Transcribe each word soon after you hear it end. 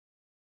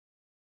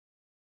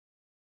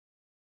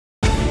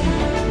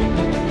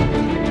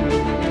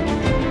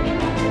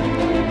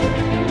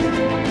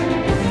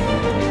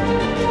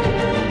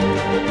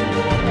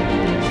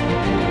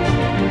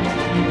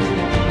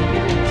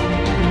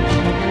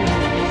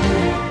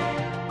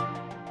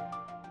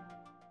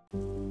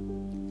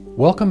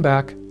Welcome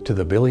back to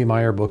the Billy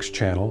Meier Books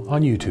channel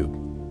on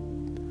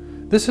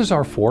YouTube. This is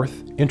our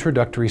fourth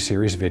introductory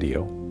series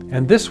video,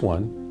 and this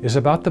one is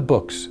about the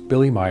books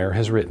Billy Meier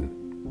has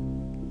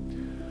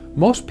written.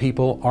 Most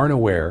people aren't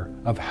aware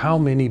of how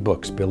many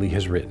books Billy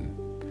has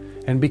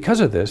written, and because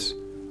of this,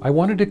 I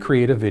wanted to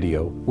create a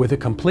video with a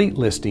complete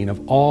listing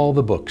of all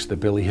the books that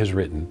Billy has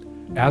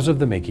written as of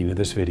the making of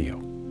this video,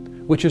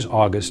 which is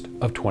August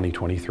of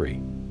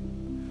 2023.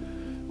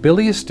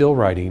 Billy is still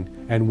writing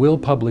and will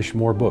publish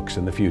more books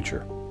in the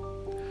future.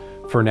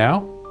 For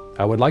now,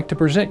 I would like to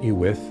present you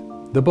with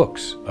the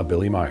books of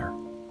Billy Meier.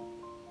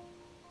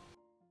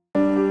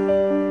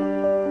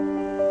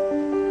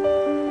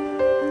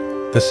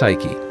 The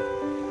Psyche.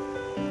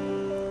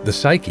 The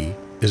Psyche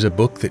is a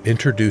book that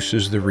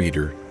introduces the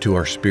reader to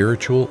our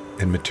spiritual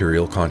and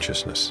material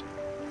consciousness.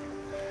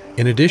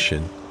 In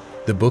addition,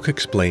 the book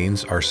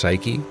explains our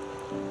psyche,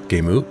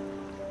 Gemut,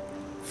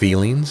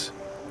 feelings,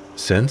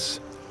 sense,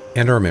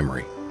 and our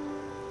memory.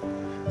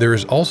 There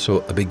is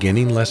also a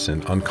beginning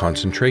lesson on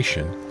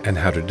concentration and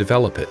how to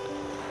develop it,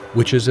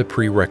 which is a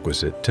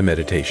prerequisite to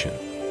meditation.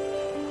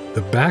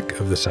 The back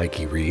of the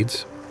Psyche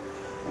reads,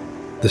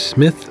 "The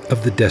smith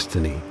of the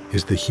destiny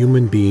is the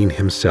human being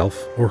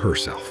himself or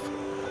herself."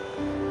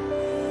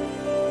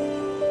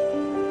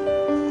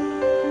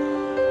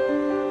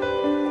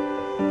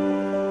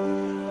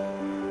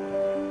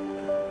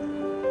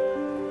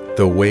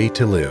 The Way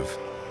to Live.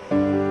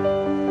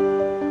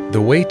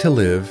 The Way to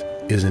Live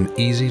is an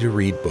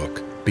easy-to-read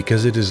book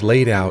because it is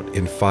laid out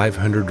in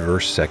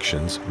 500-verse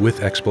sections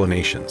with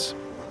explanations.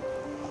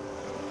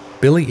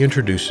 Billy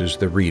introduces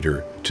the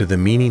reader to the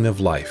meaning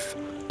of life,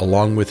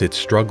 along with its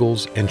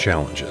struggles and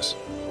challenges.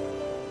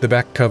 The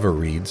back cover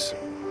reads,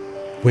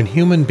 "When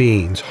human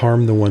beings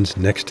harm the ones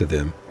next to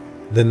them,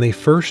 then they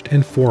first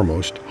and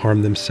foremost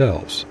harm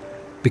themselves,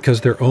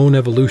 because their own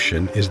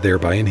evolution is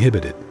thereby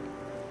inhibited.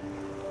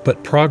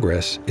 But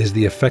progress is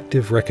the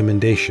effective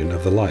recommendation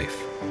of the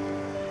life.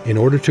 In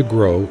order to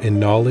grow in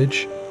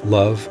knowledge,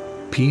 love,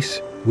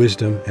 peace,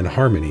 wisdom, and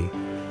harmony,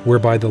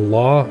 whereby the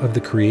law of the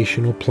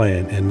creational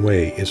plan and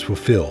way is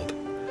fulfilled,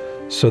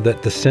 so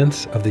that the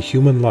sense of the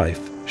human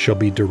life shall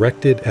be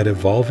directed at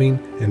evolving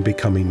and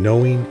becoming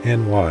knowing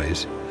and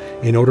wise,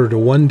 in order to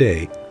one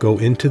day go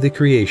into the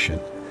creation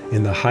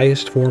in the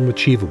highest form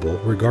achievable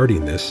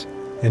regarding this,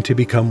 and to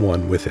become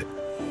one with it."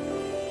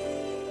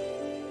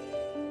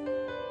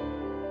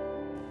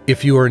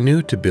 If you are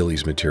new to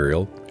Billy's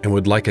material and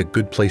would like a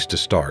good place to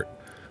start,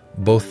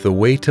 both The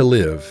Way to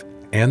Live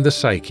and The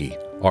Psyche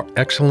are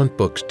excellent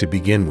books to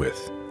begin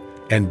with,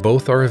 and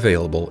both are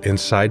available in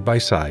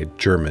side-by-side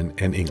German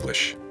and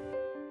English.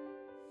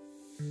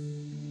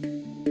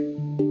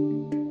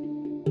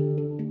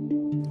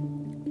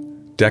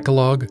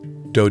 Decalogue,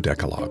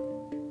 Dodecalogue.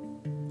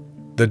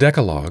 The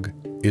Decalogue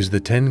is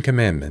the 10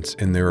 Commandments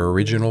in their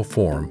original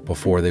form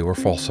before they were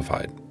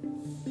falsified.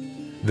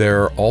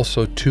 There are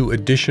also 2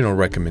 additional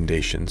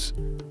recommendations,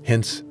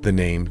 hence the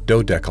name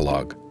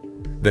Dodecalogue,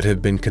 that have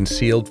been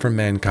concealed from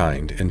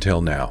mankind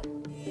until now.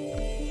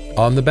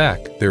 On the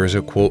back, there is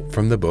a quote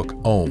from the book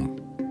Om.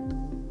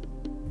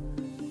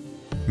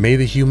 "May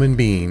the human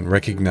being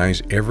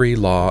recognize every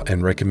law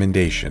and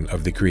recommendation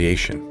of the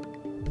creation.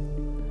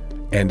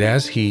 And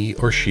as he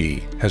or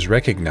she has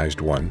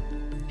recognized one,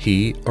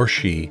 he or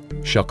she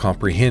shall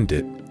comprehend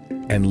it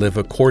and live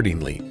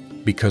accordingly,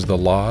 because the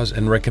laws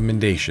and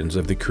recommendations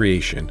of the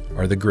creation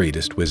are the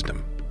greatest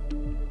wisdom."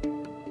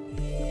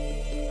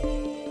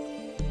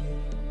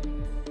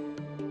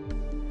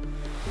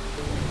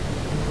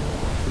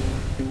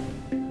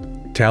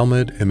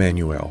 Talmud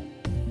Emmanuel.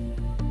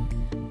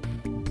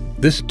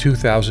 This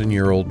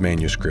 2,000-year-old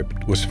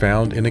manuscript was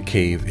found in a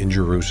cave in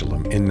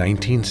Jerusalem in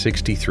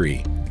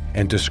 1963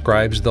 and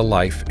describes the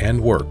life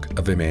and work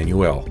of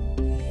Emmanuel.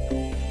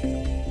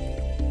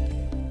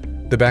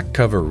 The back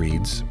cover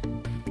reads,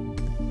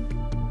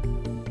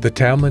 "The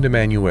Talmud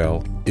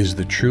Emmanuel is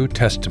the true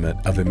testament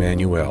of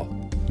Emmanuel,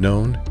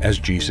 known as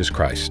Jesus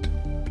Christ."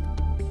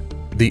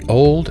 The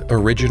old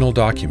original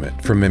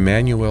document from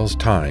Emmanuel's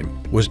time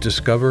was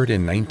discovered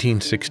in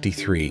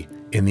 1963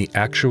 in the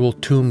actual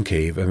tomb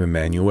cave of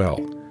Emmanuel,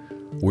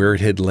 where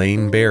it had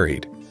lain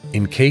buried,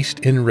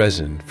 encased in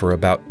resin for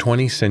about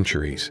 20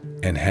 centuries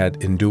and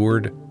had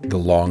endured the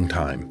long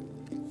time.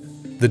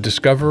 The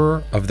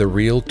discoverer of the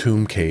real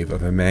tomb cave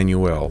of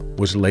Emmanuel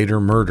was later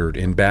murdered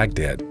in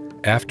Baghdad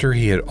after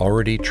he had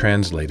already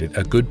translated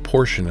a good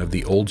portion of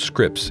the old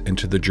scripts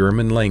into the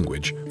German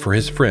language for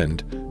his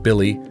friend,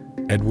 Billy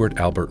Edward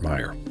Albert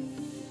Meier.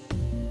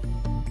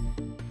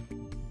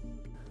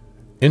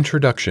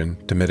 Introduction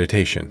to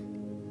Meditation.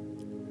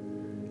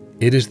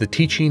 It is the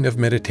teaching of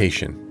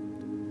meditation,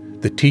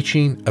 the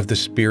teaching of the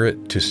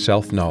spirit to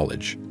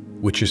self-knowledge,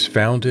 which is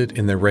founded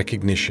in the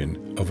recognition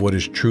of what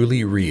is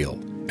truly real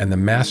and the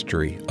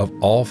mastery of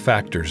all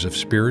factors of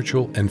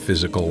spiritual and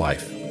physical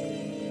life.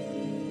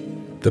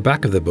 The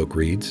back of the book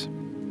reads,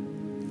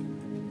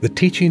 "The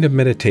teaching of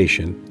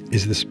meditation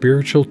is the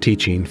spiritual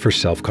teaching for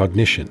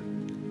self-cognition,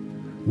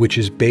 which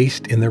is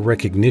based in the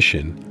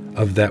recognition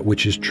of that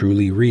which is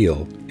truly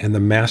real and the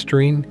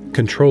mastering,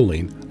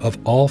 controlling of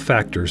all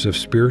factors of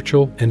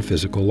spiritual and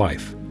physical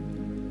life.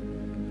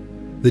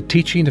 The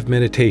teaching of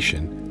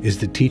meditation is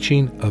the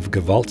teaching of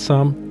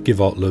Gewaltsam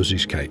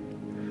Gewaltlosigkeit,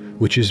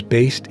 which is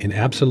based in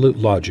absolute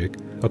logic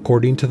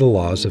according to the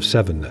laws of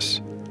sevenness,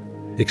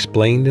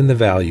 explained in the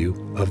value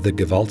of the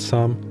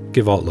Gewaltsam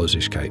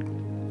Gewaltlosigkeit.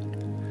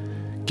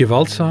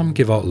 Gewaltsam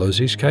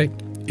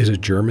Gewaltlosigkeit is a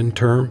German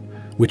term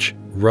which,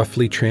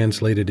 roughly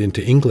translated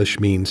into English,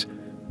 means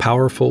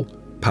powerful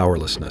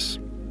powerlessness.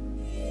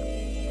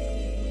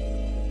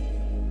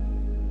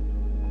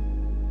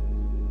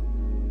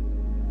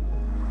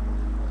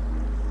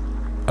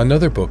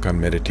 Another book on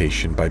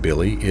meditation by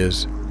Billy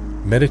is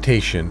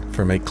Meditation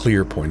from a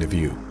Clear Point of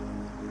View.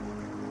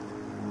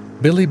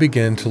 Billy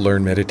began to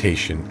learn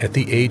meditation at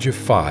the age of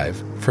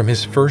 5 from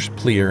his first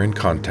Pleer in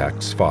contact,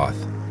 Svath.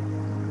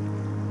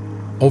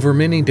 Over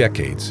many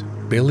decades,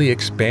 Billy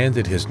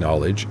expanded his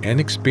knowledge and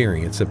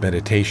experience of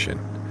meditation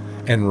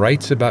and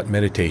writes about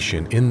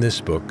meditation in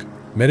this book,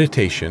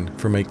 Meditation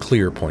from a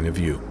Clear Point of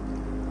View.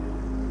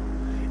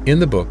 In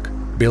the book,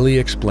 Billy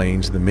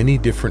explains the many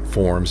different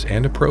forms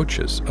and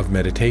approaches of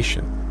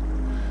meditation,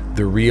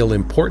 the real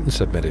importance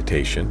of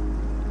meditation,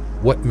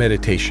 what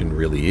meditation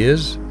really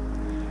is,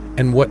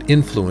 and what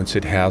influence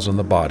it has on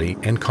the body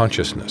and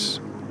consciousness.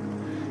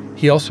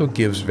 He also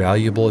gives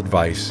valuable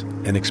advice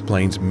and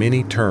explains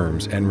many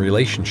terms and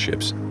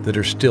relationships that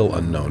are still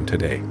unknown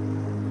today.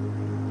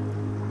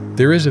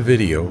 There is a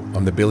video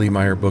on the Billy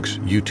Meier Books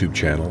YouTube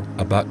channel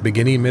about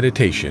beginning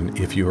meditation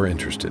if you are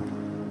interested.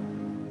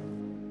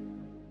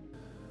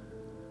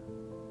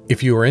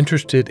 If you are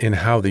interested in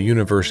how the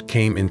universe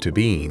came into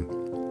being,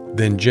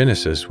 then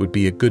Genesis would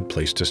be a good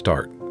place to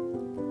start.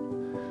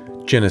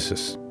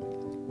 Genesis,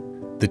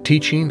 the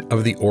teaching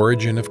of the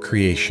origin of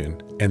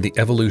creation and the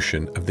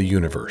evolution of the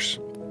universe.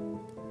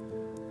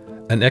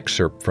 An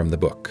excerpt from the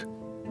book.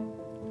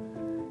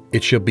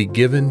 It shall be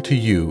given to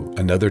you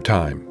another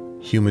time,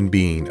 human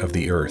being of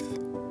the earth,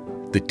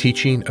 the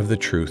teaching of the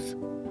truth,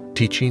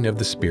 teaching of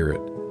the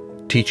Spirit,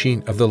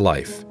 teaching of the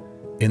life,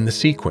 in the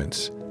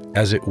sequence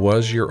as it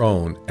was your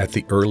own at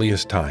the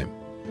earliest time,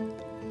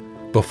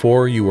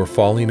 before you were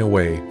falling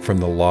away from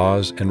the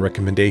laws and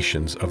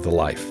recommendations of the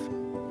life.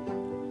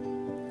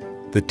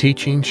 The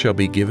teaching shall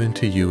be given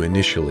to you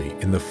initially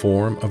in the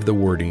form of the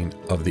wording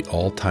of the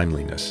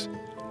all-timeliness,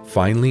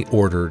 finely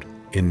ordered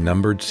in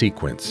numbered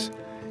sequence,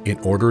 in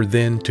order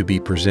then to be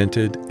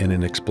presented in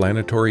an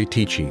explanatory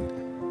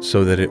teaching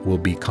so that it will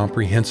be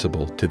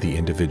comprehensible to the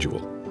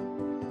individual.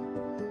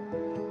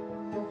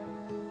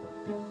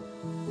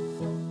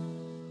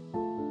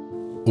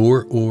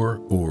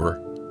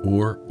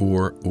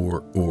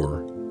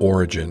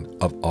 Origin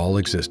of all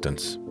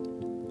existence.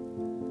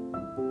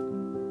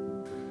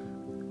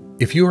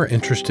 If you are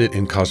interested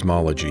in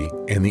cosmology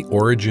and the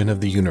origin of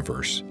the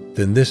universe,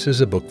 then this is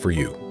a book for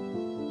you.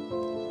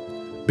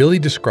 Billy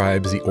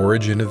describes the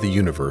origin of the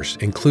universe,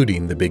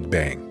 including the Big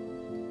Bang.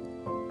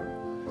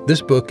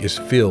 This book is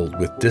filled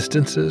with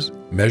distances,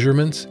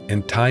 measurements,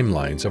 and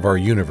timelines of our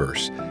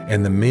universe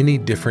and the many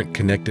different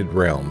connected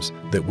realms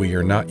that we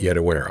are not yet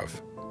aware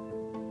of.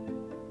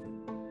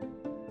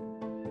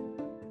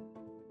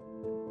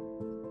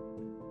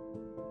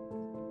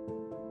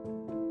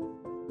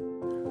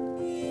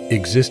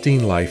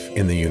 Existing life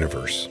in the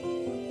universe.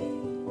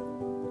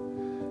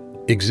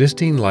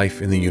 Existing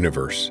life in the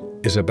universe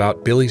is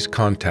about Billy's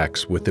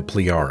contacts with the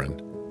Pleiaren,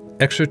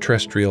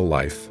 extraterrestrial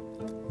life,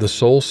 the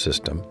Sol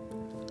system,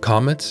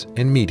 comets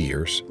and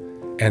meteors,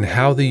 and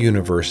how the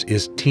universe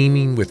is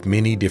teeming with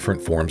many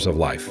different forms of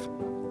life.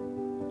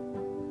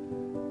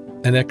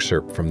 An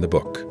excerpt from the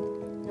book.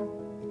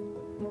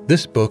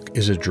 This book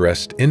is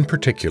addressed in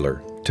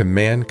particular to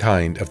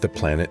mankind of the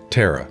planet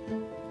Terra,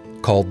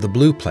 called the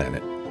Blue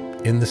Planet,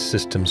 in the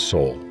system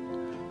Sol,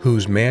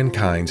 whose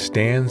mankind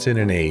stands in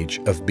an age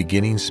of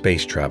beginning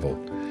space travel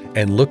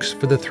and looks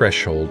for the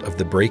threshold of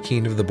the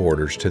breaking of the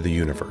borders to the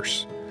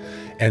universe,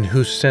 and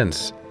whose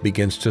sense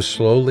begins to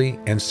slowly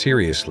and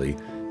seriously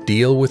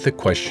deal with the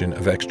question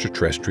of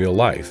extraterrestrial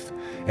life,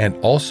 and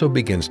also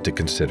begins to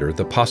consider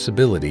the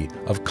possibility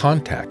of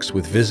contacts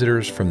with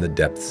visitors from the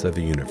depths of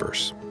the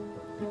universe.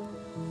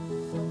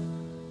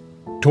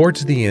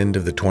 Towards the end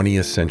of the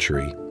 20th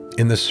century,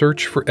 in the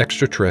search for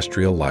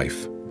extraterrestrial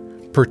life,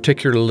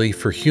 particularly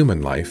for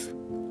human life,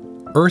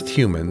 Earth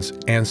humans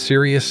and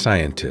serious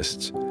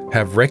scientists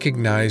have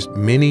recognized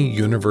many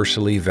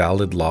universally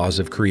valid laws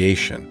of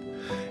creation,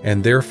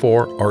 and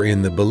therefore are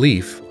in the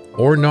belief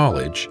or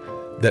knowledge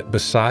that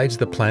besides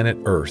the planet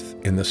Earth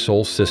in the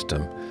Sol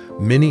system,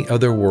 many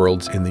other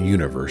worlds in the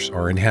universe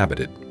are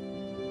inhabited.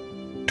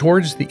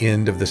 Towards the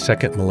end of the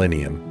second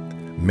millennium,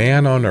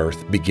 man on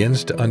Earth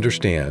begins to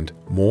understand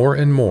more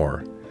and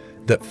more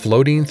that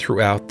floating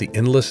throughout the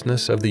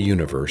endlessness of the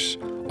universe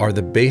are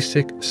the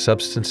basic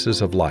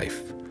substances of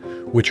life,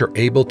 which are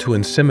able to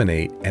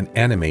inseminate and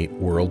animate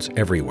worlds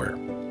everywhere.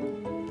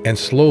 And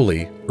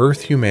slowly,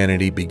 Earth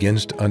humanity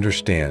begins to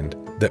understand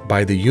that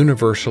by the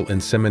universal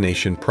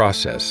insemination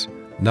process,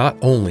 not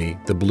only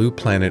the blue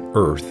planet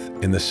Earth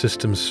in the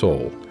system's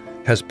soul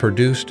has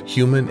produced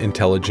human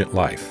intelligent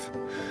life,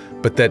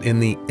 but that in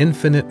the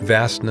infinite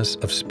vastness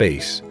of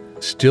space,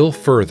 still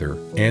further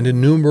and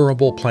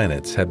innumerable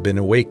planets have been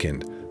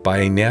awakened by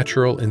a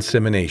natural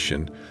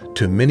insemination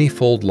to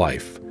manyfold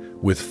life,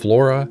 with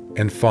flora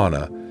and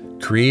fauna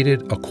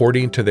created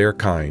according to their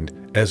kind,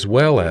 as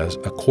well as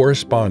a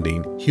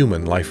corresponding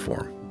human life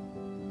form.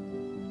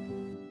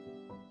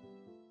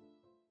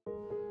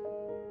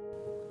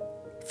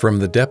 From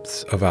the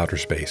depths of outer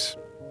space.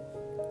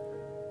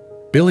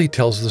 Billy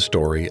tells the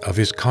story of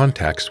his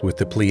contacts with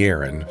the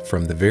Plejaren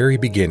from the very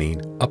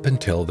beginning up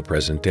until the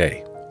present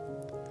day.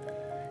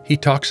 He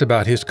talks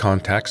about his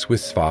contacts with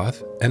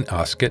Svath and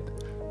Asket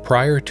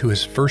prior to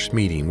his first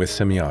meeting with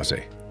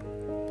Semyaze.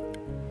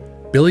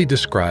 Billy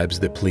describes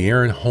the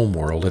Plejaren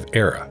homeworld of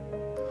Era,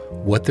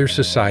 what their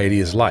society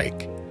is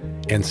like,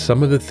 and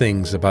some of the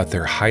things about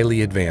their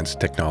highly advanced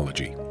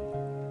technology.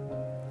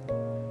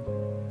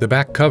 The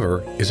back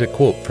cover is a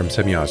quote from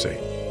Semyaze.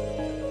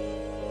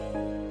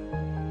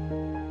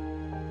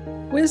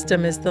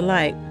 Wisdom is the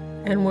light,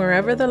 and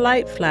wherever the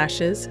light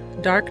flashes,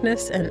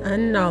 darkness and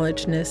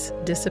unknowledgeness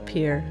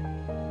disappear.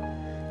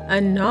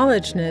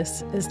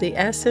 Unknowledgeness is the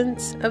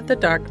essence of the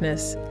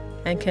darkness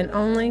and can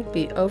only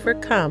be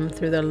overcome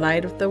through the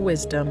light of the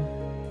wisdom.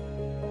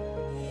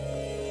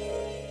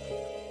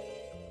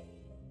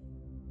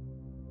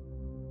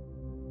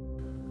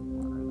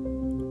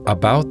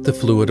 About the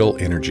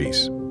fluidal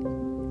energies.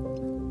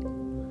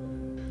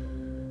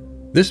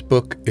 This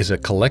book is a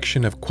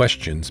collection of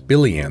questions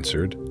Billy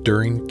answered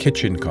during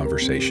kitchen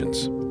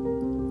conversations.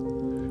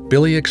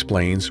 Billy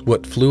explains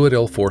what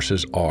fluidal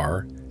forces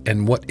are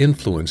and what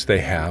influence they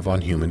have on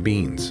human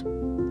beings.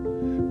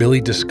 Billy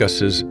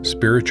discusses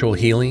spiritual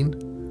healing,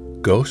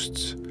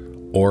 ghosts,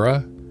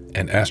 aura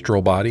and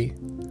astral body,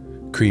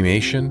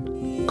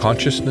 cremation,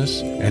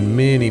 consciousness, and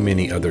many,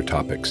 many other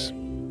topics.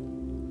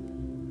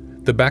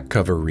 The back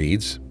cover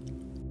reads,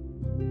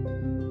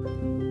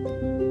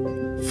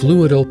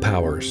 Fluidal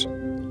powers.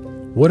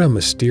 What a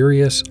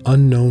mysterious,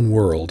 unknown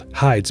world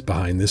hides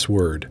behind this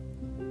word.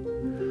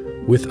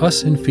 With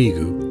us in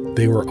Figu,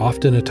 they were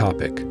often a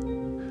topic.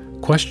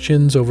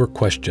 Questions over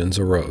questions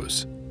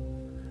arose.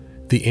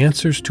 The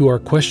answers to our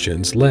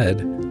questions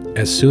led,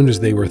 as soon as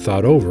they were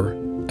thought over,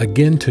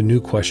 again to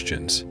new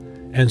questions,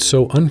 and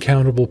so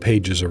uncountable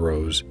pages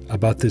arose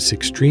about this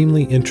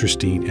extremely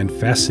interesting and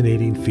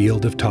fascinating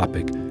field of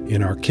topic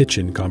in our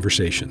kitchen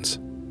conversations.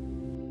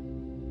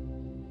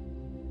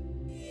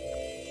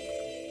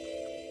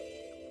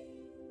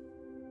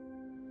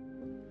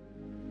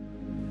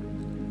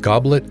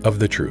 Goblet of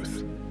the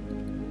Truth.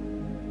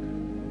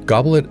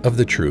 Goblet of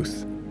the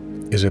Truth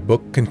is a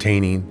book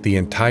containing the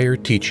entire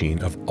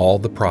teaching of all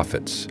the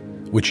prophets,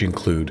 which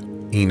include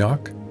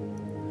Enoch,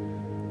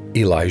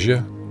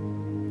 Elijah,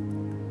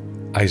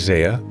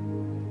 Isaiah,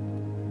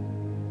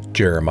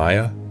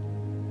 Jeremiah,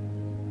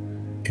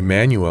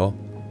 Emmanuel,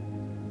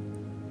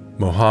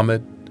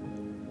 Muhammad,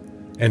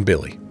 and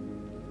Billy.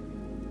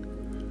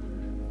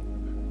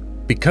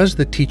 Because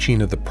the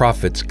teaching of the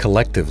prophets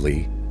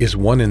collectively is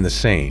one and the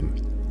same,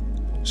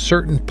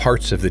 certain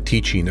parts of the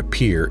teaching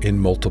appear in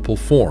multiple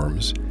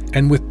forms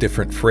and with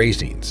different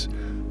phrasings,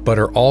 but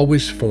are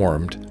always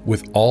formed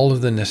with all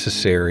of the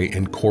necessary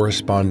and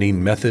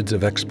corresponding methods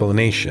of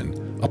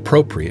explanation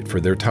appropriate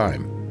for their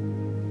time.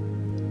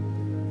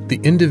 The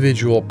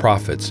individual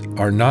prophets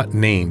are not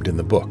named in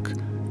the book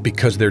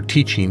because their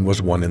teaching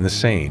was one and the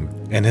same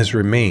and has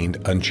remained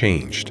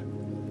unchanged.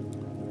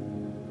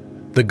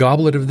 The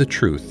Goblet of the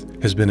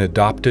Truth has been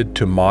adopted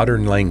to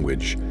modern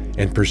language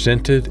and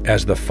presented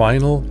as the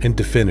final and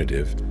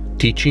definitive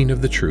teaching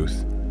of the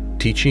truth,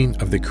 teaching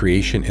of the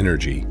creation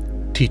energy,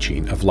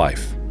 teaching of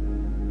life.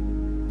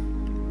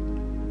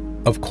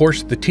 Of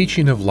course, the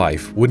teaching of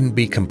life wouldn't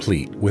be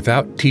complete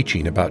without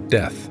teaching about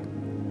death.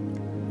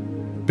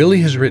 Billy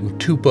has written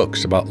 2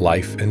 books about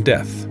life and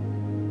death.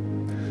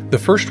 The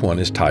first one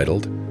is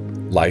titled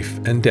Life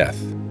and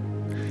Death,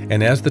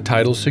 and as the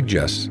title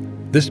suggests,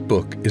 this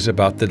book is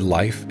about the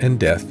life and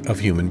death of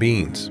human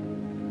beings.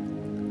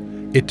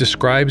 It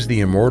describes the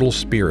immortal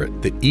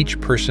spirit that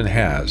each person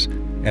has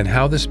and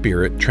how the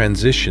spirit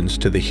transitions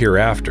to the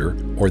hereafter,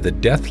 or the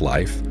death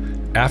life,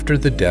 after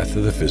the death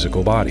of the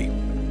physical body.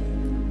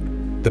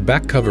 The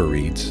back cover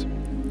reads,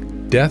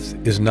 Death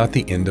is not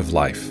the end of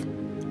life,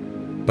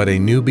 but a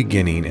new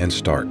beginning and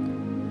start.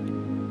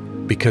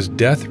 Because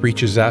death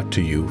reaches out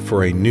to you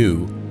for a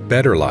new,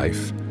 better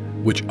life,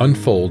 which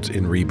unfolds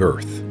in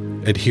rebirth,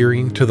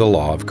 adhering to the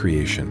law of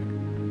creation.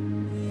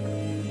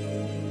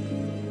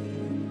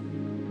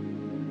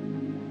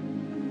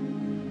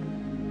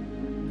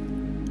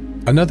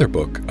 Another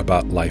book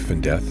about life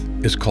and death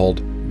is called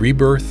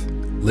Rebirth,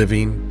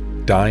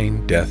 Living,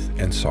 Dying, Death,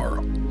 and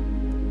Sorrow.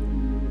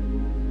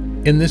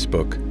 In this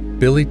book,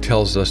 Billy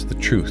tells us the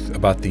truth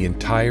about the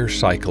entire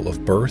cycle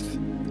of birth,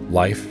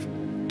 life,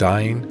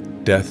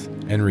 dying, death,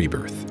 and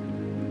rebirth.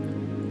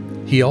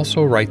 He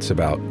also writes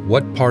about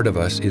what part of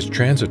us is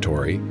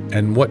transitory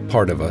and what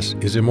part of us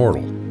is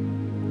immortal.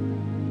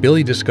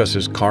 Billy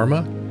discusses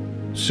karma,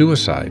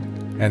 suicide,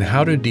 and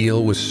how to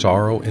deal with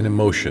sorrow and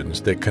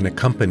emotions that can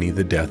accompany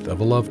the death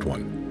of a loved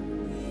one.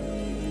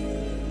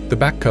 The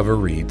back cover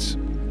reads,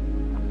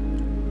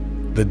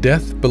 "The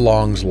death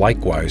belongs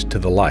likewise to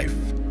the life,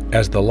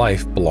 as the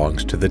life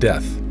belongs to the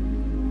death.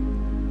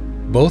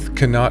 Both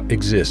cannot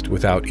exist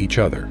without each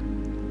other,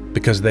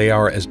 because they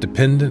are as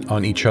dependent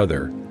on each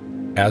other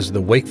as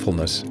the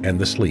wakefulness and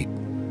the sleep.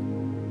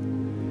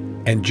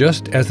 And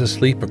just as the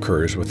sleep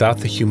occurs without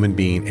the human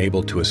being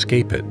able to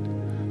escape it,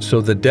 so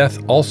the death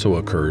also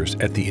occurs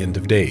at the end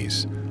of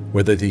days,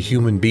 whether the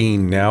human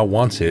being now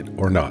wants it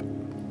or not."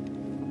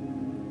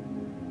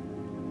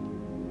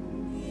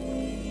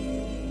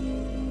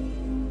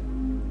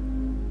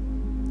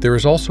 There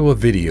is also a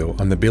video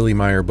on the Billy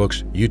Meier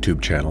Books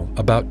YouTube channel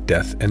about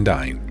death and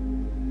dying.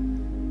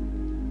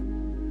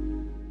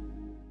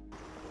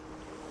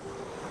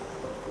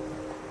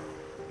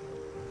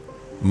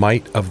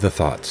 Might of the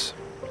Thoughts.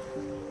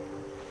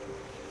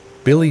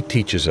 Billy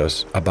teaches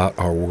us about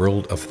our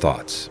world of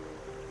thoughts,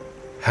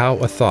 how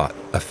a thought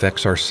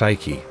affects our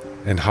psyche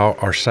and how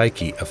our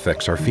psyche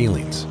affects our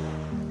feelings.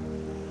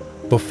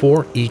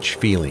 Before each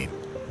feeling,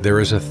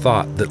 there is a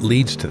thought that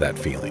leads to that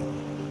feeling.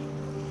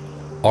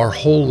 Our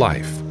whole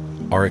life,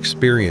 our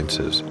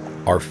experiences,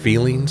 our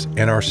feelings,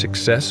 and our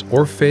success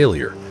or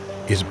failure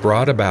is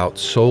brought about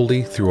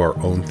solely through our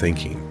own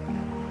thinking.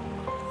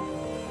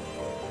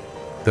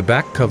 The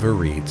back cover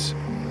reads,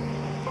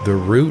 "The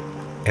root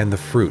and the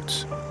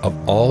fruits of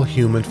all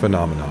human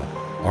phenomena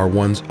are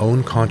one's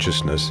own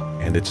consciousness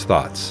and its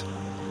thoughts,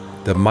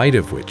 the might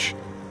of which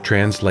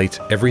translates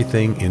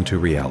everything into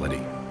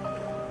reality."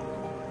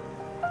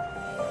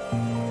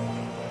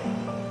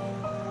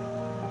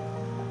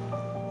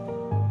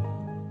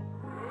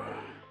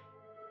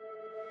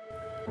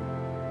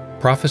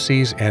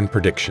 Prophecies and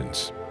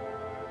Predictions.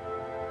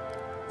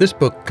 This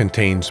book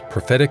contains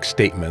prophetic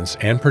statements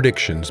and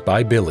predictions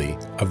by Billy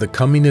of the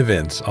coming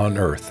events on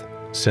Earth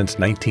since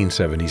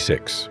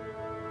 1976.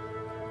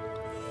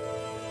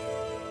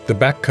 The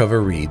back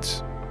cover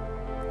reads,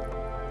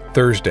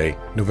 "Thursday,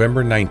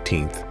 November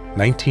 19th,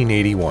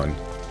 1981,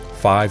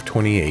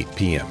 5:28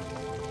 p.m.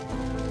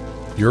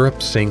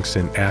 Europe sinks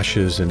in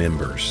ashes and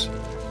embers.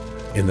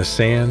 In the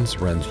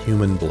sands runs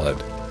human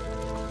blood.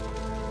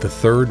 The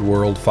Third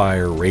World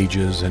Fire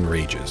rages and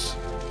rages.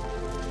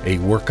 A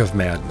work of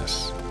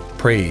madness,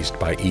 praised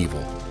by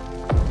evil.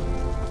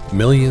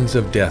 Millions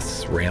of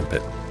deaths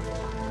rampant.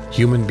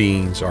 Human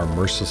beings are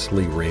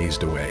mercilessly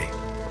razed away.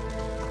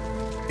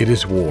 It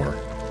is war,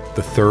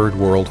 the Third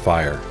World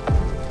Fire,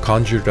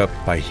 conjured up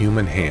by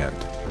human hand,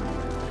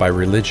 by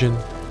religion,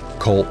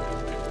 cult,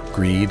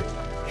 greed,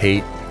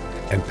 hate,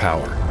 and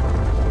power,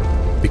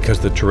 because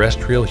the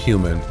terrestrial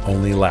human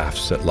only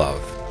laughs at love.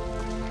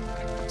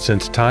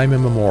 Since time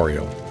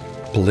immemorial,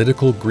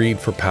 political greed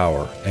for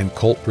power and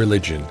cult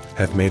religion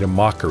have made a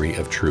mockery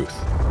of truth.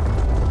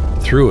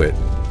 Through it,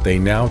 they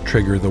now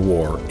trigger the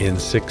war in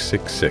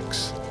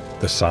 666,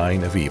 the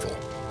sign of evil."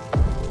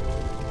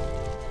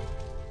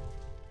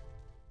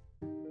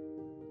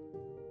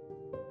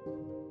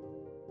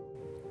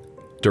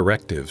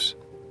 Directives.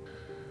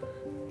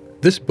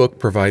 This book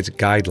provides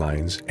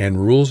guidelines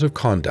and rules of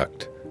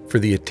conduct for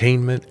the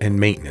attainment and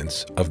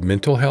maintenance of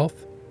mental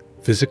health,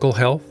 physical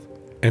health,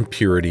 and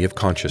purity of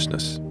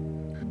consciousness.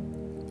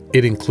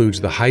 It includes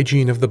the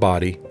hygiene of the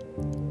body,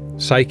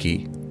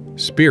 psyche,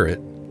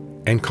 spirit,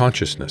 and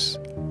consciousness,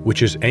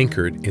 which is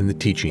anchored in the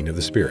teaching of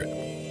the Spirit.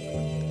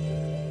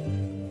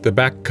 The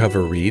back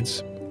cover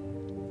reads,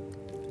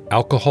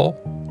 "Alcohol,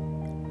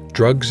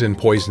 drugs and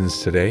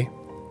poisons today,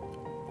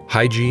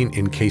 hygiene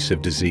in case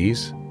of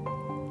disease,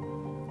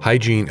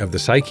 hygiene of the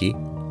psyche,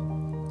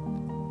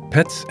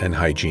 pets and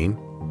hygiene,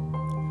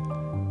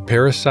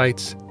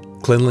 parasites,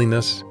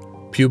 cleanliness,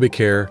 pubic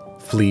hair,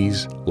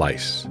 fleas,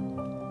 lice.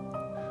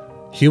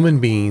 Human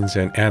beings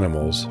and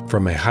animals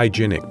from a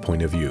hygienic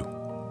point of view.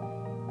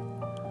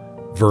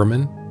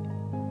 Vermin,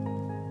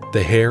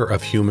 the hair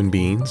of human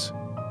beings,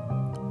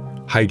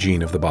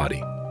 hygiene of the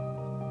body."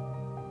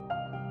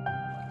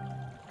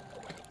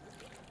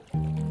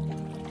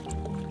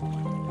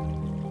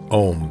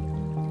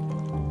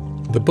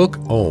 Om. The book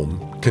Om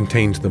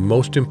contains the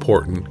most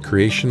important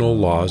creational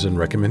laws and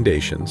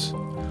recommendations,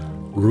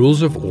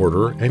 rules of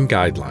order and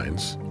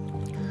guidelines,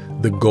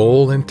 the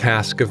goal and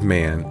task of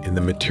man in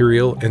the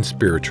material and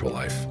spiritual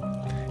life,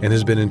 and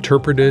has been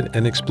interpreted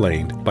and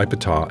explained by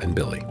Ptah and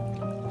Billy.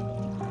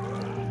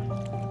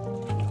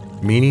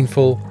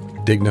 Meaningful,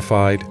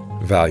 dignified,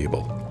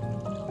 valuable.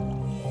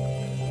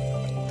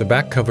 The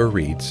back cover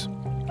reads,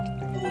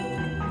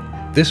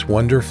 "This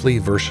wonderfully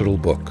versatile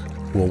book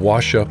will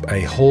wash up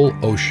a whole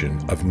ocean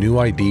of new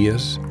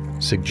ideas,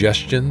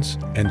 suggestions,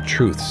 and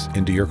truths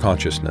into your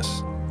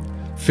consciousness,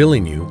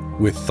 filling you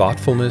with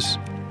thoughtfulness,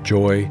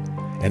 joy,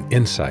 and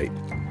insight,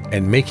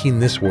 and making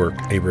this work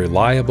a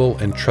reliable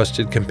and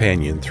trusted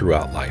companion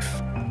throughout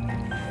life."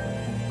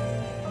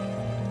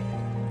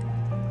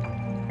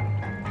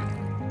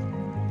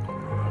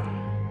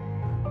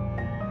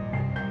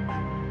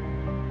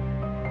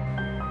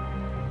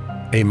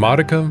 A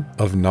modicum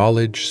of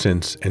knowledge,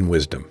 sense, and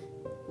wisdom.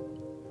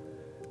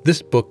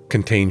 This book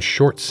contains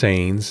short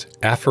sayings,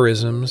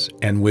 aphorisms,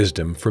 and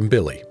wisdom from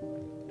Billy.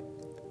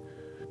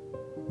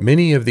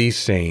 Many of these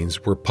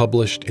sayings were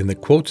published in the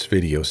Quotes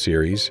video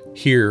series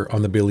here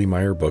on the Billy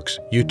Meier Books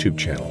YouTube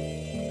channel.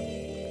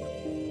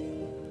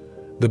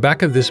 The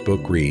back of this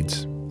book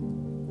reads,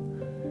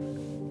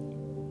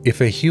 "If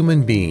a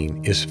human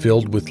being is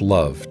filled with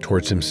love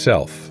towards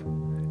himself,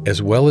 as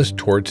well as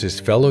towards his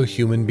fellow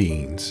human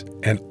beings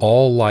and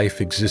all life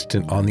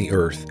existent on the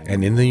earth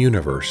and in the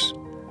universe,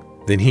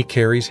 then he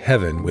carries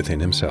heaven within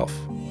himself."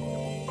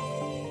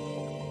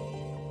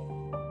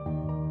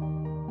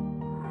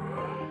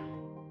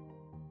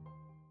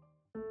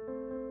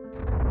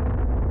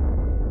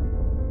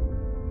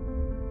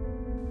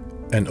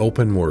 An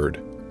open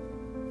word.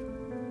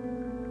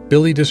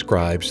 Billy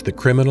describes the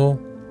criminal,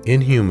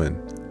 inhuman,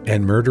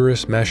 and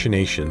murderous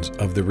machinations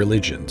of the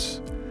religions,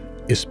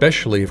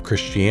 especially of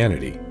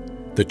Christianity,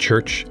 the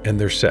Church and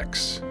their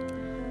sects.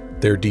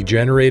 Their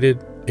degenerated,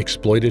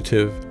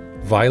 exploitative,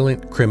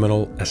 violent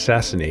criminal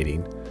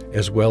assassinating,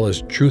 as well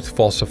as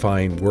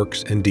truth-falsifying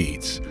works and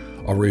deeds,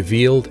 are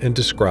revealed and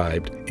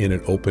described in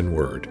an open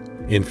word,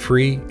 in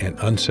free and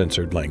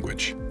uncensored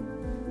language.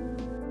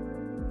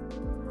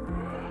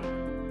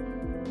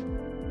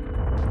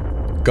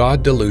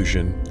 God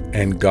Delusion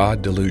and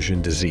God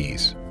Delusion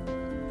Disease.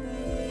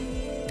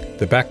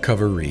 The back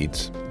cover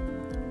reads,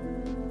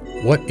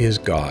 "What is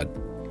God?"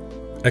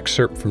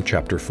 Excerpt from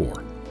Chapter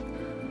 4.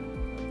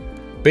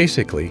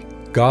 Basically,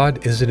 God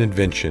is an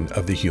invention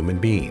of the human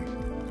being,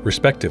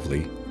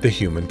 respectively, the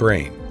human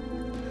brain,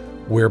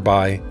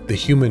 whereby the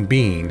human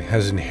being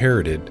has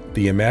inherited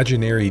the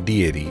imaginary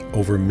deity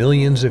over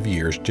millions of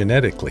years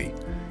genetically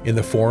in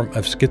the form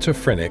of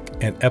schizophrenic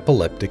and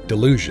epileptic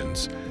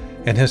delusions,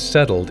 and has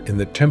settled in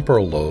the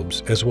temporal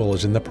lobes as well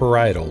as in the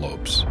parietal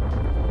lobes.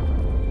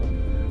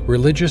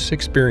 Religious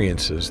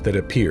experiences that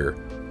appear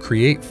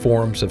create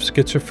forms of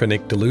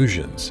schizophrenic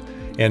delusions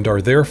and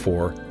are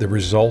therefore the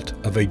result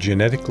of a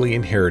genetically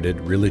inherited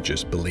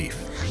religious belief.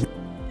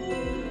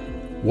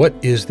 What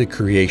is the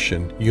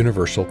creation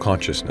universal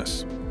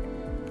consciousness?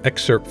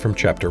 Excerpt from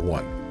Chapter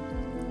 1.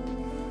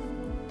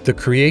 The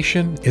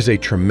creation is a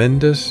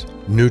tremendous,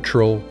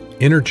 neutral,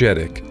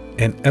 energetic,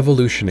 and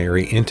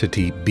evolutionary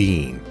entity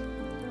being,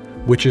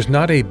 which is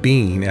not a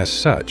being as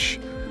such,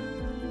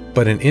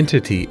 but an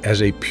entity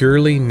as a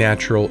purely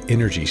natural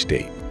energy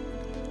state,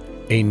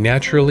 a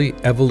naturally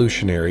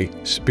evolutionary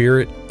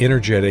spirit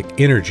energetic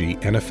energy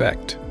and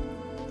effect.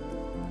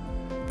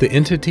 The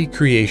entity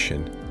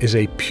creation is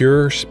a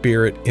pure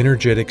spirit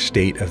energetic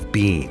state of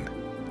being,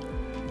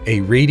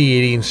 a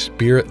radiating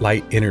spirit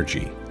light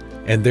energy,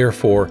 and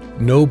therefore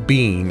no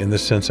being in the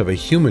sense of a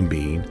human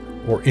being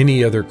or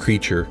any other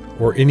creature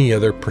or any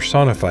other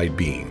personified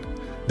being,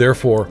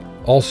 therefore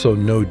also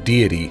no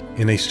deity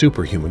in a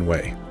superhuman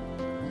way.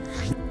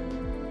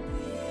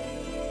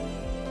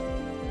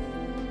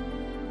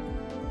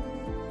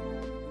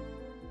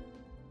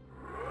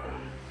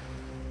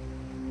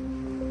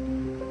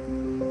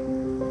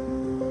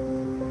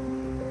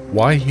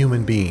 Why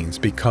human beings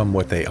become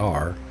what they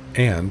are,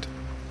 and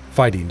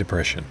fighting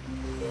depression.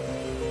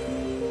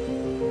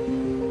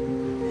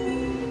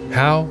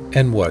 How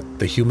and what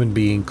the human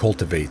being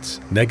cultivates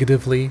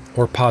negatively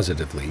or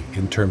positively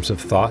in terms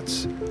of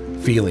thoughts,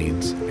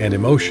 feelings, and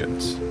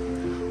emotions,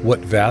 what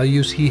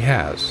values he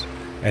has,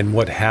 and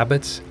what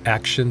habits,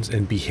 actions,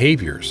 and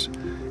behaviors,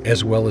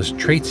 as well as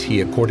traits he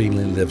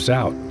accordingly lives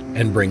out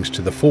and brings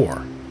to the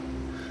fore.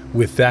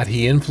 With that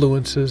he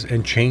influences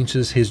and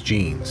changes his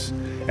genes,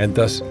 and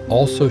thus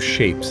also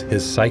shapes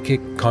his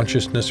psychic,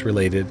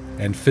 consciousness-related,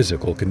 and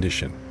physical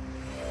condition.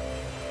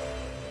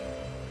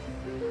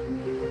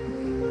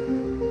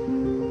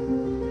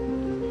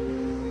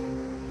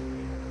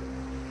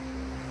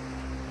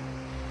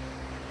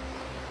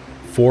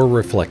 For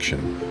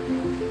reflection.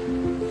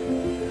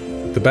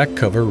 The back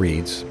cover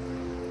reads,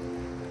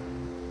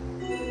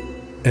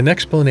 "An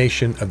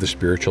explanation of the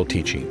spiritual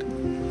teaching.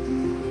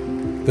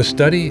 The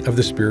study of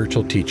the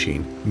spiritual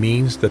teaching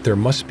means that there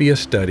must be a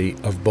study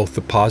of both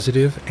the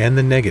positive and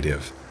the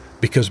negative,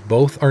 because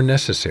both are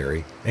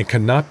necessary and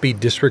cannot be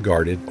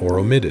disregarded or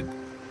omitted.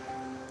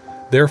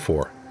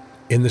 Therefore,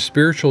 in the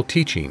spiritual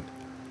teaching,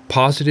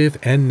 positive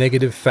and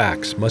negative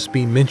facts must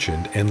be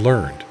mentioned and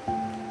learned.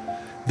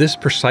 This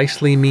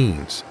precisely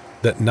means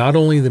that not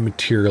only the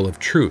material of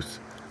truth,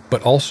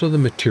 but also the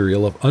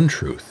material of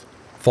untruth,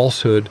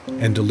 falsehood,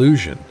 and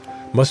delusion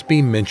must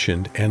be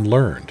mentioned and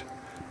learned,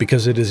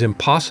 because it is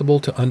impossible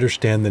to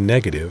understand the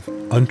negative,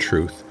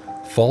 untruth,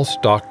 false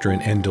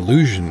doctrine, and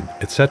delusion,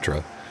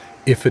 etc.,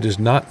 if it is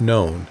not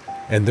known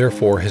and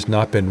therefore has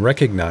not been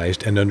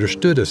recognized and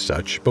understood as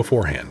such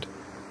beforehand."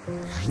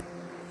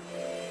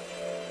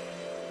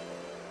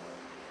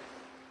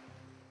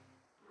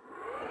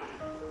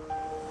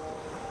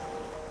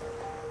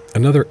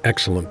 Another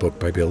excellent book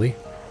by Billy,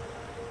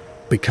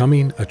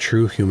 Becoming a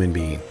True Human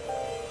Being.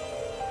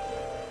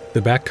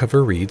 The back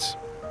cover reads,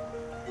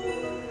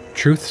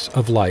 "Truths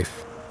of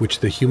life which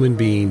the human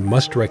being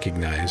must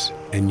recognize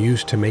and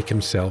use to make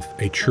himself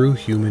a true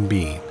human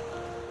being,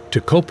 to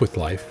cope with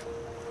life,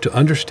 to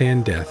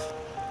understand death,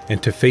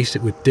 and to face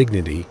it with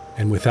dignity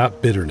and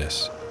without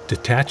bitterness,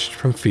 detached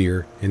from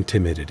fear and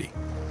timidity.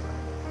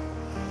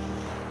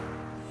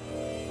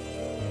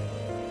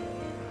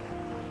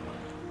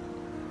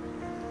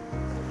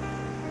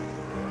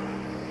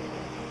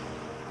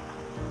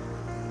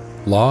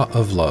 Law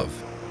of Love.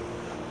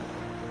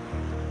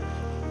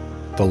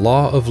 The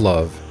law of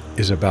love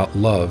is about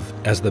love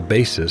as the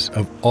basis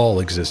of all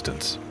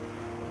existence.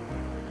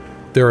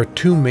 There are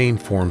two main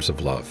forms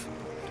of love: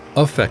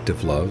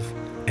 affective love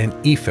and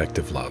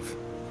effective love.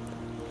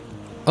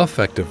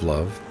 Affective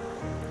love,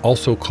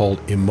 also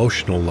called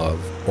emotional love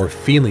or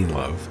feeling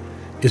love,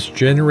 is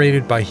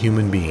generated by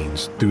human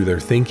beings through their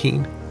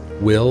thinking,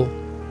 will,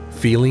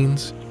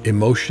 feelings,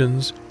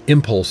 emotions,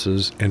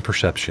 impulses, and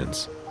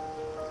perceptions.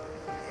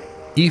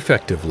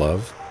 Effective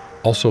love,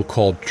 also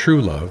called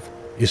true love,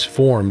 is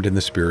formed in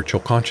the spiritual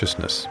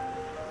consciousness.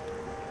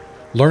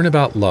 Learn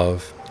about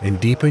love and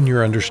deepen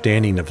your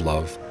understanding of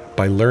love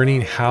by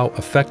learning how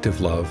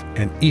affective love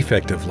and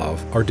effective love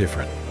are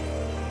different.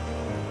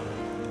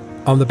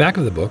 On the back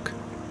of the book,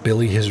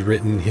 Billy has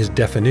written his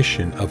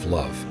definition of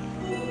love.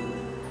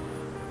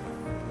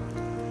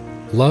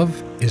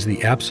 Love is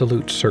the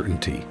absolute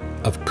certainty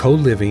of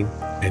co-living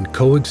and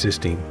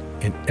coexisting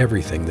in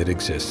everything that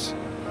exists.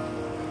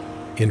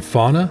 In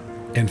fauna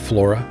and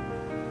flora,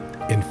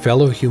 in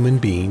fellow human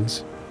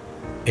beings,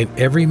 in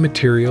every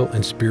material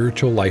and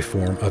spiritual life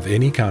form of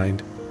any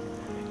kind,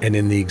 and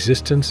in the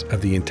existence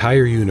of the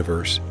entire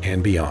universe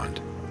and beyond.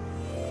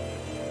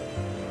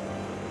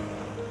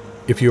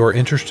 If you are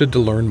interested to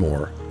learn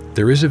more,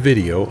 there is a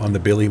video on the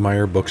Billy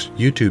Meier Books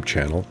YouTube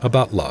channel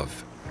about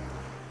love.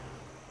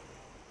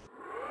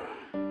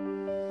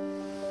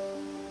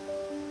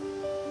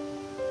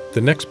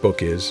 The next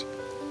book is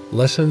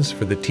Lessons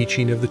for the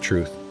Teaching of the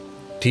Truth,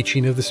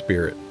 Teaching of the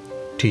Spirit,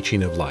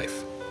 Teaching of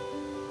Life.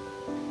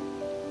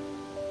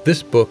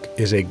 This book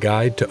is a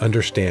guide to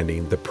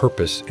understanding the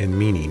purpose and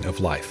meaning of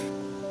life.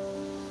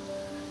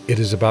 It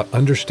is about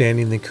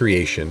understanding the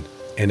creation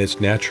and its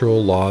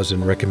natural laws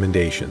and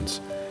recommendations,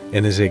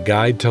 and is a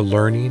guide to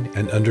learning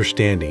and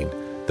understanding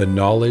the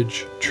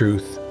knowledge,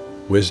 truth,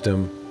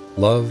 wisdom,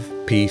 love,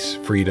 peace,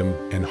 freedom,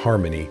 and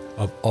harmony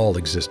of all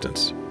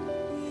existence.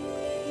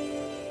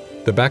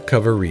 The back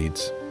cover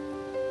reads,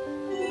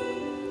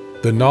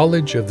 "The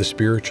knowledge of the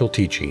spiritual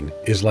teaching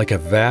is like a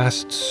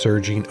vast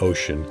surging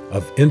ocean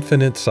of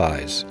infinite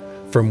size,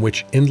 from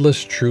which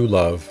endless true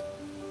love,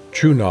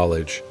 true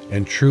knowledge,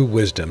 and true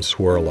wisdom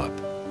swirl up.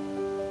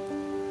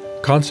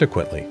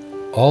 Consequently,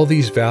 all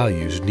these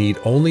values need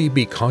only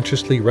be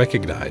consciously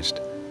recognized,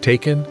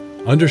 taken,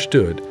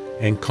 understood,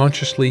 and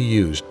consciously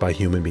used by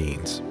human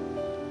beings."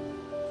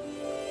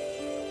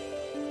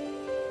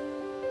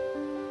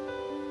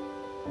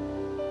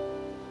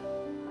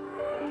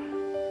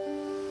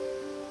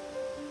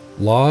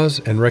 Laws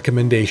and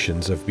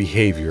recommendations of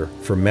behavior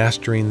for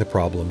mastering the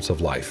problems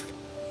of life.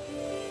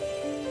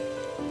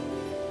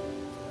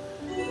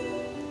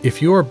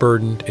 If you are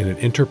burdened in an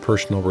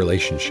interpersonal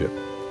relationship,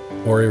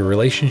 or a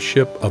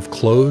relationship of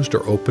closed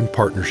or open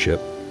partnership,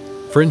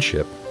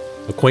 friendship,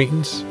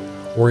 acquaintance,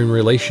 or in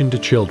relation to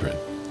children,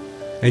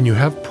 and you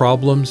have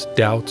problems,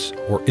 doubts,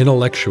 or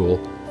intellectual,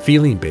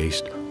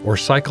 feeling-based, or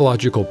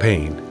psychological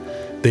pain,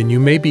 then you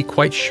may be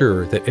quite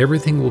sure that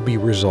everything will be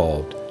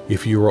resolved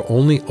if you are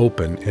only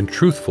open and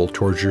truthful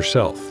towards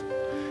yourself,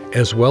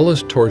 as well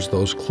as towards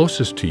those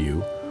closest to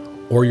you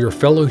or your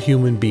fellow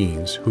human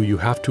beings who you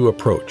have to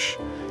approach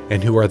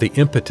and who are the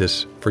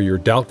impetus for your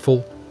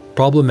doubtful,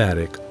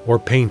 problematic, or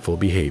painful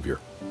behavior.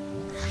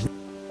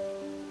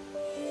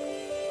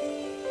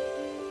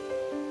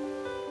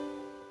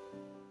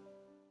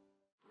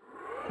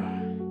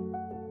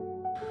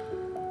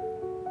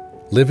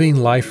 Living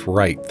life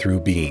right through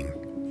being.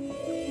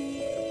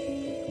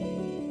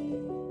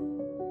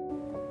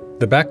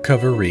 The back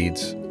cover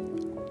reads,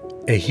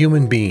 "A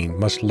human being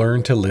must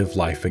learn to live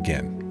life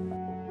again."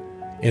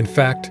 In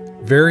fact,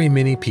 very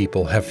many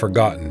people have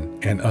forgotten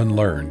and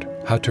unlearned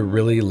how to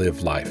really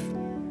live life.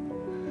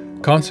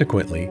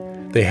 Consequently,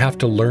 they have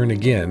to learn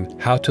again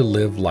how to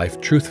live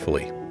life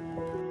truthfully.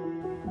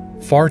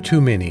 Far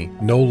too many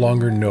no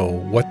longer know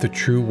what the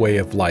true way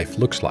of life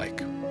looks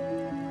like.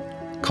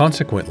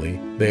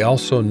 Consequently, they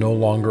also no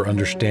longer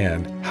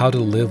understand how to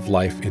live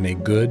life in a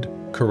good,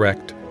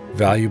 correct,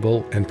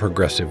 valuable, and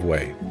progressive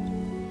way.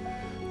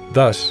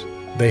 Thus,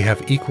 they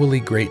have equally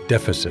great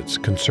deficits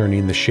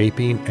concerning the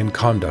shaping and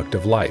conduct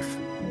of life,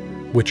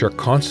 which are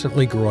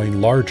constantly growing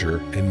larger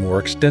and more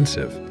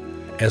extensive,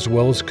 as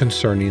well as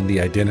concerning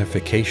the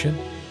identification,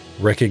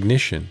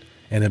 recognition,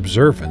 and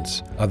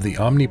observance of the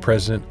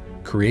omnipresent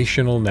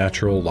creational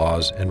natural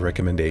laws and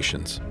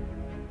recommendations.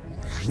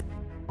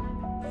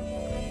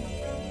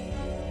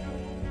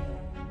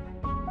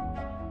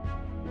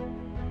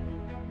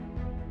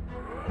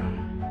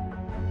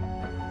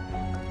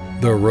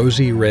 The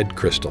Rosy Red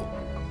Crystal.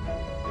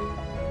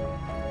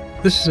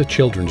 This is a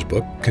children's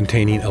book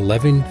containing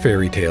 11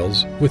 fairy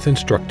tales with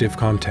instructive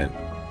content.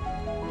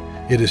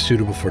 It is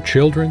suitable for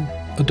children,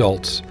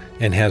 adults,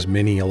 and has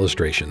many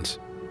illustrations.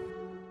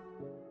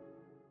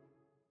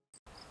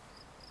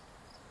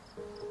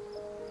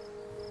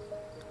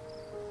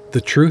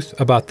 The Truth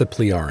About the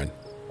Pleioran.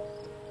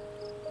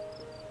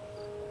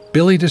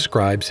 Billy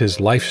describes his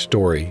life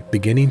story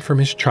beginning from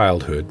his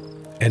childhood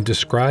and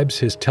describes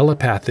his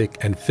telepathic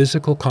and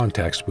physical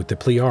contacts with the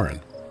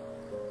Pleioran.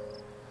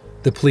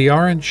 The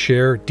Pleioran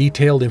share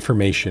detailed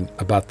information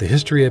about the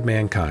history of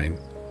mankind,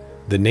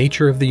 the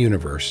nature of the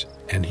universe,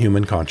 and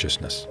human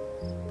consciousness.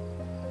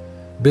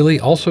 Billy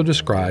also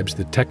describes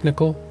the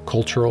technical,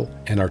 cultural,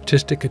 and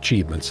artistic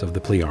achievements of the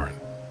Pleioran.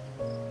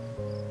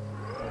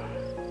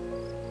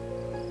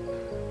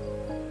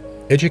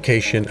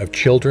 Education of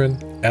children,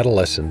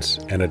 adolescents,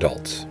 and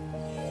adults.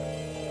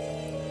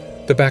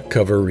 The back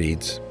cover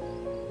reads,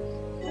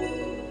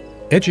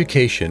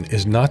 "Education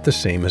is not the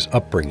same as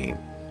upbringing,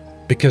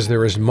 because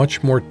there is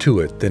much more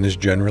to it than is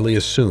generally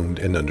assumed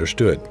and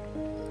understood.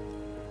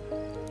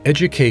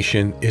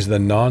 Education is the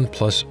non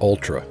plus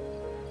ultra,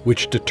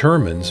 which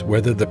determines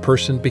whether the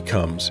person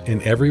becomes,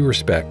 in every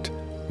respect,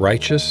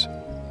 righteous,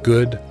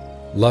 good,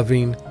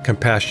 loving,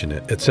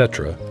 compassionate,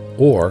 etc.,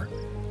 or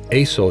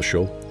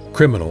asocial,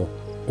 criminal,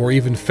 or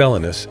even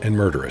felonious and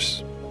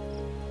murderous.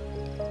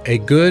 A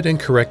good and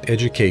correct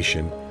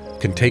education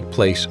can take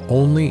place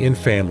only in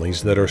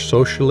families that are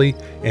socially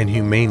and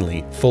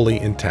humanely fully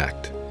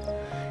intact,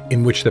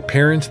 in which the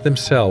parents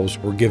themselves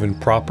were given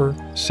proper,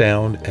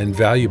 sound, and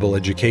valuable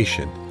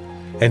education,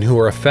 and who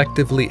are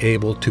effectively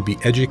able to be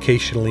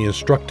educationally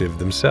instructive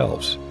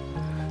themselves,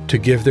 to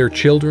give their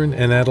children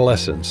and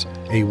adolescents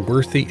a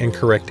worthy and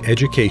correct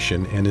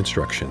education and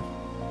instruction."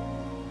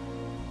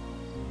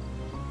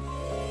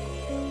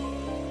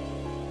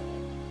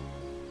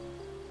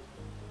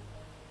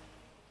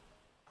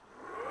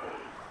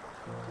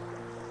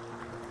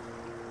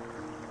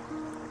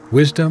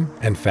 Wisdom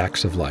and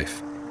Facts of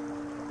Life.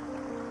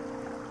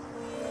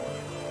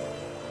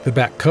 The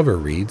back cover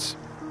reads,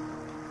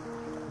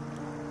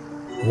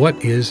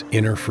 "What is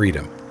inner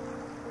freedom?"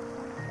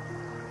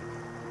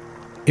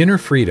 Inner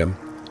freedom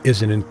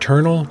is an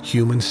internal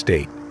human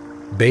state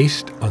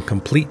based on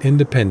complete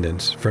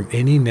independence from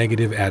any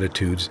negative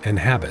attitudes and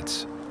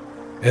habits,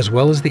 as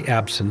well as the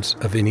absence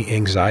of any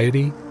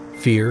anxiety,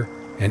 fear,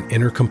 and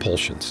inner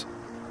compulsions.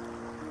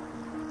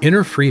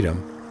 Inner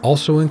freedom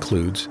also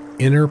includes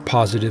inner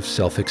positive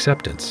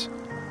self-acceptance,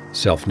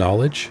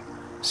 self-knowledge,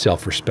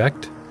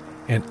 self-respect,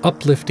 and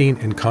uplifting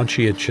and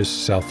conscientious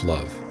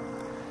self-love,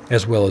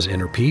 as well as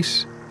inner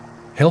peace,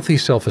 healthy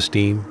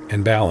self-esteem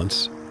and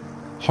balance,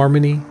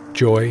 harmony,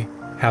 joy,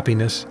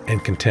 happiness,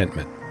 and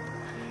contentment,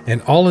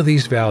 and all of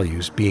these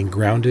values being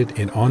grounded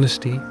in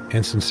honesty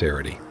and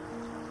sincerity.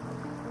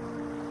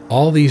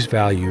 All these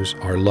values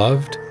are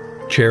loved,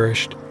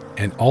 cherished,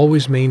 and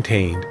always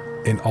maintained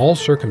in all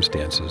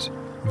circumstances,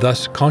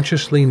 thus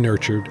consciously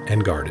nurtured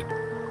and guarded.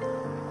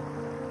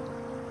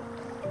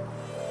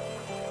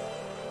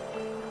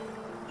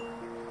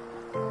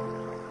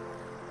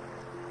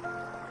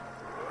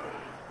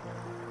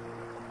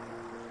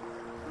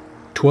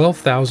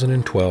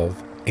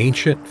 "12,012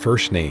 ancient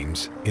first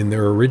names in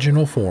their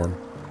original form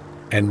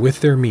and with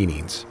their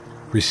meanings,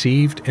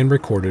 received and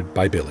recorded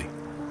by Billy."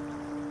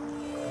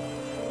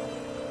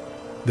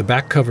 The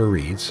back cover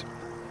reads,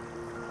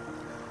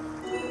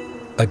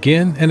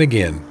 "Again and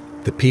again,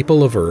 the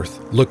people of Earth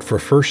look for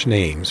first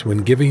names when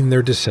giving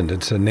their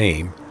descendants a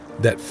name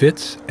that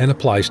fits and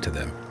applies to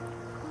them.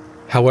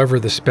 However,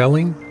 the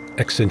spelling,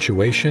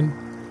 accentuation,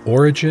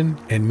 origin,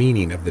 and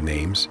meaning of the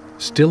names,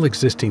 still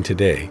existing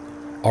today,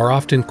 are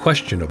often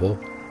questionable,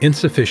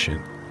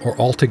 insufficient, or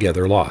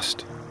altogether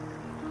lost.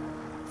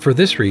 For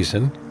this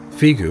reason,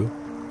 FIGU,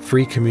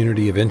 Free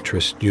Community of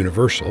Interest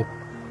Universal,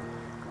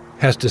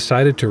 has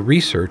decided to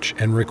research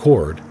and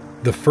record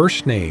the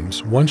first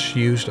names once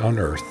used on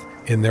Earth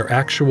in their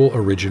actual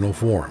original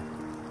form,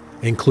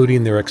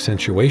 including their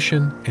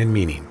accentuation and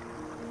meaning.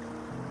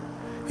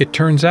 It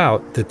turns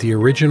out that the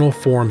original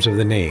forms of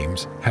the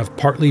names have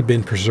partly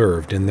been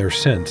preserved in their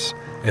sense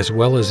as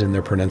well as in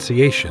their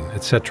pronunciation,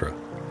 etc.,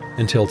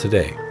 until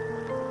today,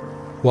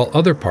 while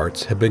other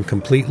parts have been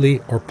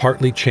completely or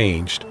partly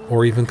changed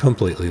or even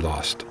completely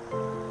lost.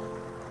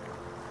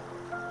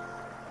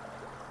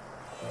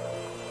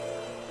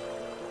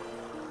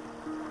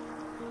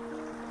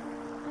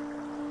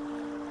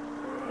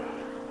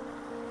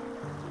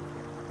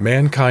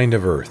 Mankind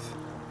of Earth,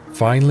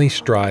 finally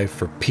strive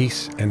for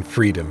peace and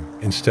freedom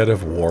instead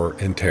of war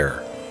and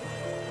terror.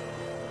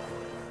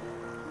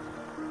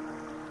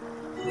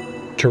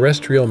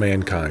 Terrestrial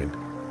mankind,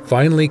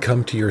 finally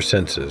come to your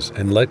senses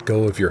and let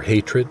go of your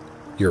hatred,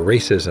 your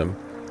racism,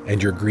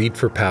 and your greed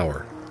for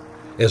power,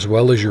 as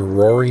well as your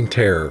roaring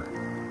terror,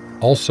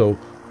 also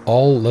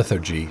all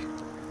lethargy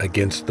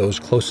against those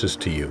closest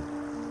to you.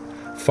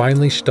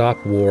 Finally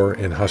stop war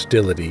and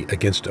hostility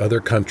against other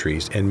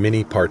countries and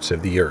many parts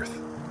of the earth,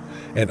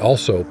 and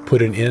also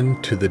put an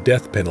end to the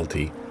death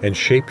penalty and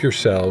shape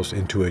yourselves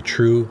into a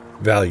true,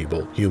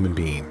 valuable human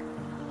being.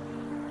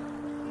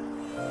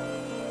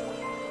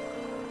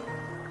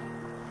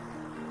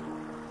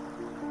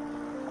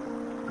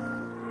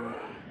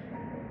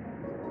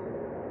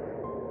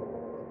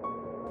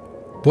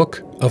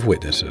 Book of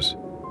Witnesses.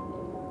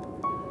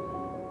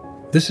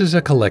 This is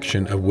a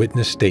collection of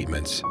witness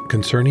statements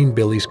concerning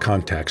Billy's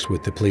contacts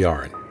with the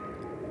Plejaren.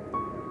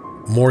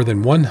 More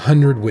than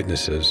 100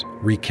 witnesses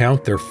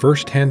recount their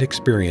first-hand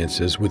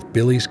experiences with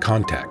Billy's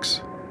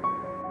contacts.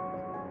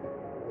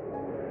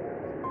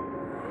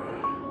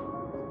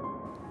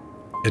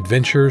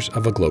 Adventures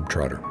of a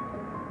Globetrotter.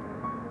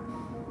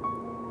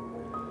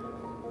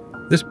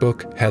 This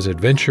book has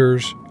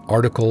adventures,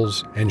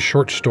 articles, and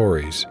short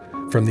stories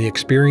from the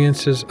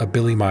experiences of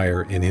Billy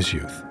Meier in his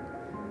youth.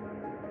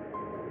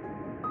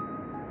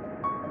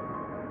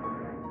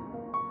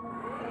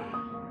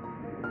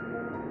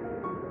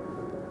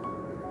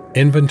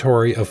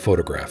 Inventory of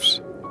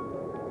photographs.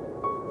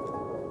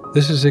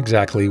 This is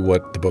exactly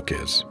what the book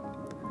is.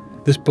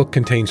 This book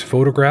contains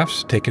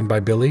photographs taken by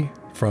Billy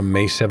from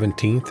May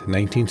 17,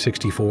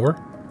 1964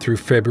 through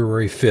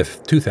February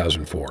 5,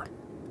 2004.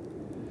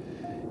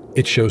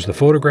 It shows the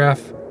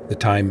photograph, the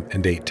time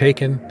and date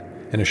taken,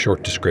 and a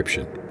short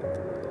description.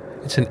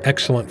 It's an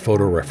excellent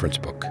photo reference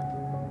book.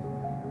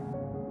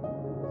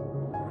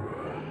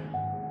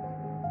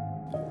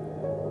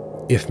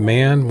 If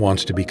Man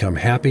Wants to Become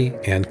Happy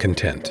and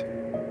Content.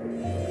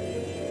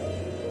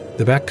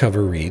 The back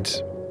cover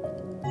reads,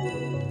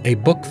 "A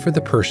book for the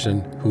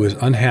person who is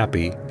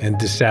unhappy and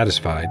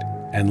dissatisfied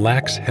and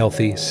lacks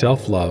healthy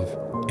self-love,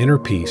 inner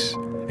peace,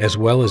 as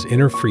well as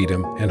inner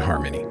freedom and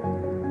harmony."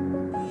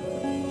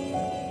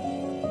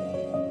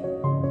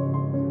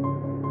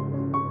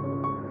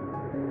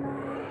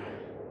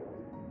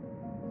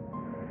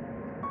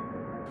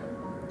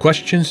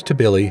 Questions to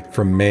Billy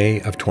from May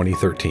of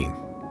 2013.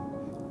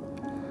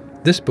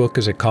 This book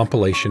is a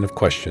compilation of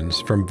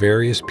questions from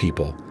various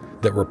people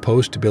that were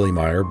posed to Billy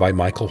Meier by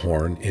Michael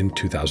Horn in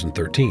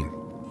 2013.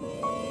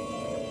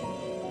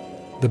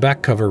 The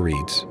back cover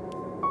reads,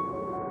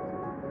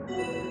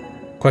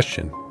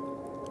 Question: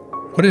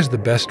 What is the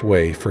best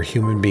way for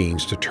human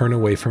beings to turn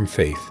away from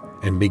faith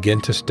and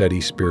begin to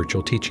study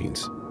spiritual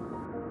teachings?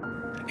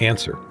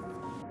 Answer: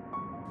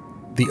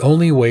 The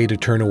only way to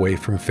turn away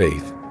from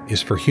faith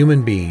is for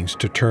human beings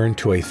to turn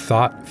to a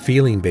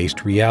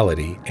thought-feeling-based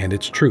reality and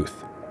its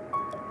truth.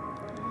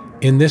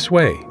 In this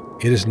way,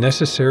 it is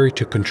necessary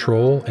to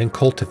control and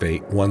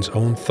cultivate one's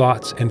own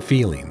thoughts and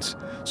feelings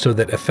so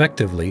that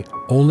effectively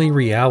only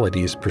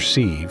reality is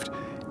perceived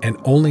and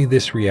only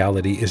this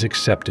reality is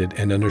accepted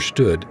and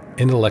understood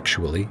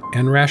intellectually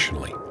and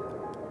rationally.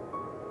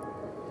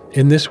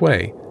 In this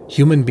way,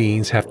 human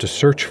beings have to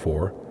search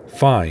for,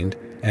 find,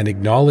 and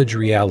acknowledge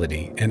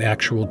reality and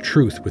actual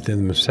truth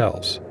within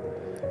themselves,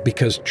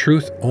 because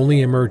truth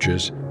only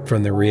emerges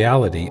from the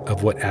reality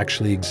of what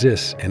actually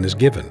exists and is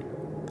given.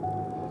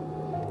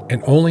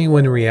 And only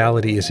when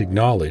reality is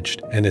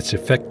acknowledged and its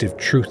effective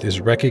truth is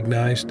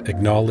recognized,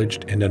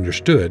 acknowledged, and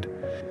understood,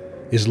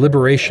 is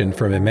liberation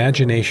from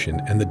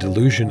imagination and the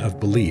delusion of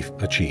belief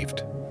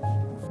achieved.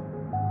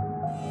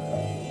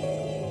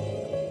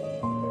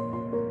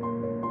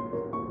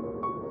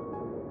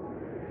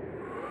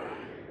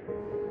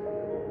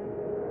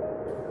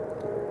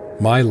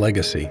 My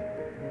Legacy.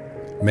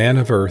 Man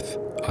of Earth,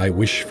 I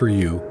wish for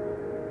you.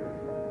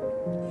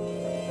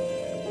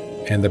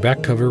 And the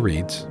back cover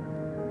reads,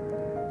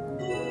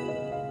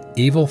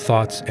 Evil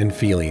thoughts and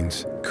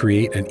feelings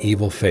create an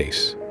evil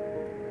face,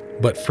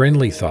 but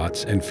friendly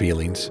thoughts and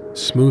feelings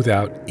smooth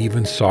out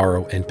even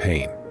sorrow and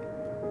pain.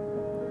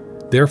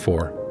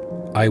 Therefore,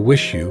 I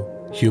wish you,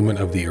 human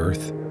of the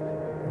earth,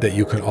 that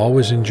you can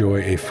always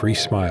enjoy a free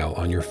smile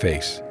on your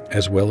face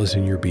as well as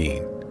in your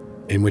being,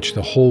 in which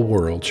the whole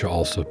world shall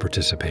also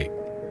participate.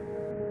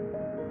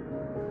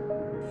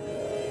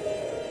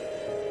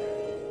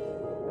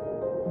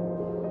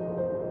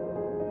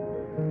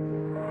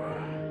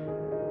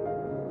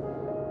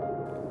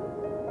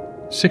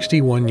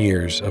 "61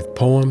 years of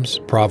poems,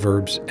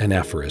 proverbs, and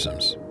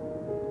aphorisms."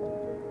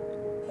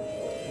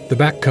 The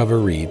back cover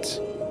reads,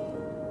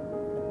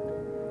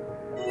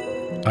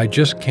 I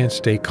just can't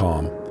stay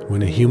calm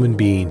when a human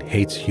being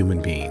hates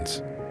human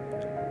beings,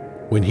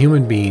 when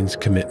human beings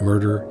commit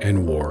murder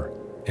and war,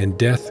 and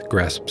death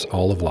grasps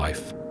all of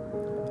life.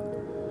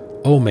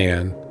 Oh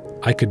man,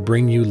 I could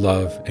bring you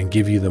love and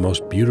give you the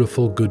most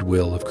beautiful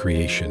goodwill of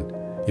creation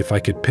if I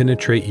could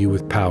penetrate you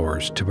with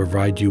powers to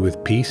provide you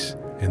with peace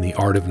and the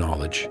art of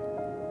knowledge.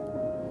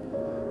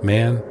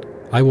 Man,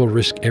 I will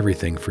risk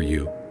everything for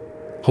you,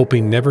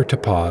 hoping never to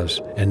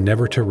pause and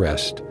never to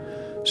rest,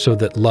 so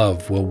that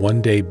love will one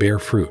day bear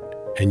fruit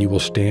and you will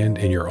stand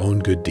in your own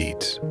good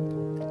deeds.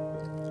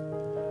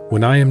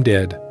 When I am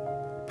dead,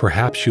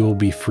 perhaps you will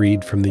be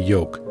freed from the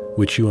yoke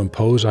which you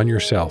impose on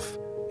yourself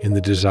in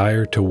the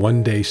desire to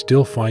one day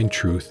still find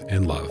truth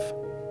and love.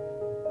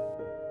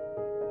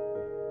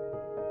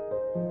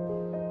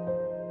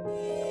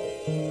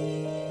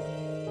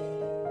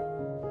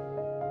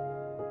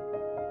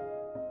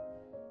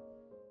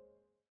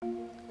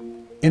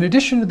 In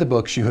addition to the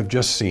books you have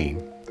just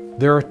seen,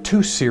 there are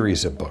two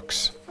series of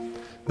books.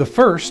 The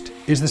first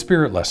is the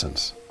Spirit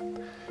Lessons.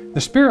 The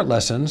Spirit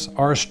Lessons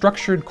are a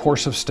structured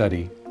course of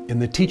study in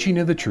the teaching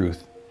of the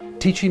truth,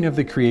 teaching of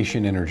the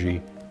creation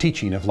energy,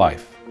 teaching of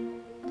life.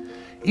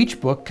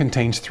 Each book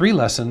contains 3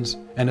 lessons,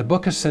 and a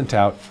book is sent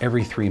out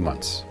every 3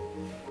 months.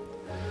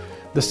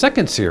 The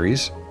second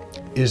series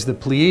is the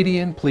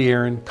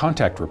Pleiadian-Plieran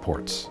Contact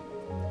Reports.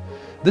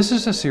 This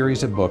is a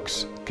series of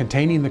books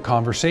containing the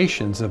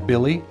conversations of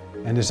Billy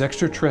and his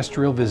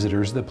extraterrestrial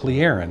visitors, the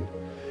Plieran,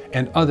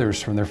 and others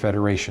from their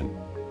federation.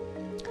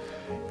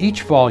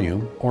 Each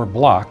volume, or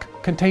block,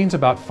 contains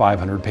about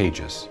 500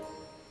 pages.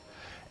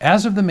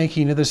 As of the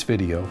making of this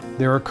video,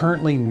 there are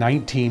currently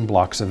 19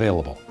 blocks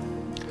available.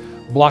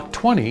 Block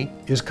 20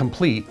 is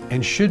complete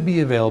and should be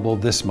available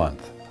this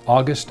month,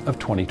 August of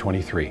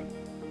 2023.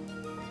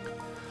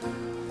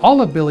 All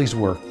of Billy's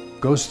work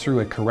goes through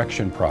a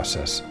correction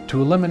process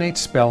to eliminate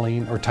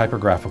spelling or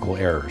typographical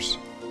errors.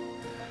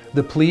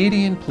 The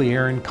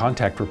Pleiadian-Plieran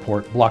Contact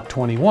Report Block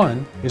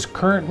 21 is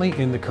currently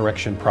in the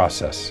correction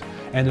process,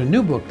 and a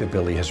new book that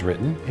Billy has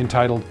written,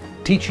 entitled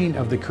Teaching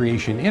of the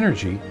Creation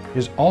Energy,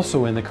 is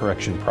also in the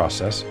correction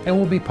process and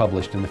will be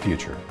published in the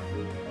future.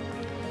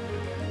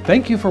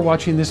 Thank you for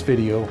watching this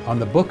video on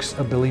the books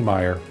of Billy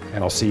Meier,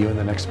 and I'll see you in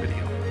the next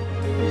video.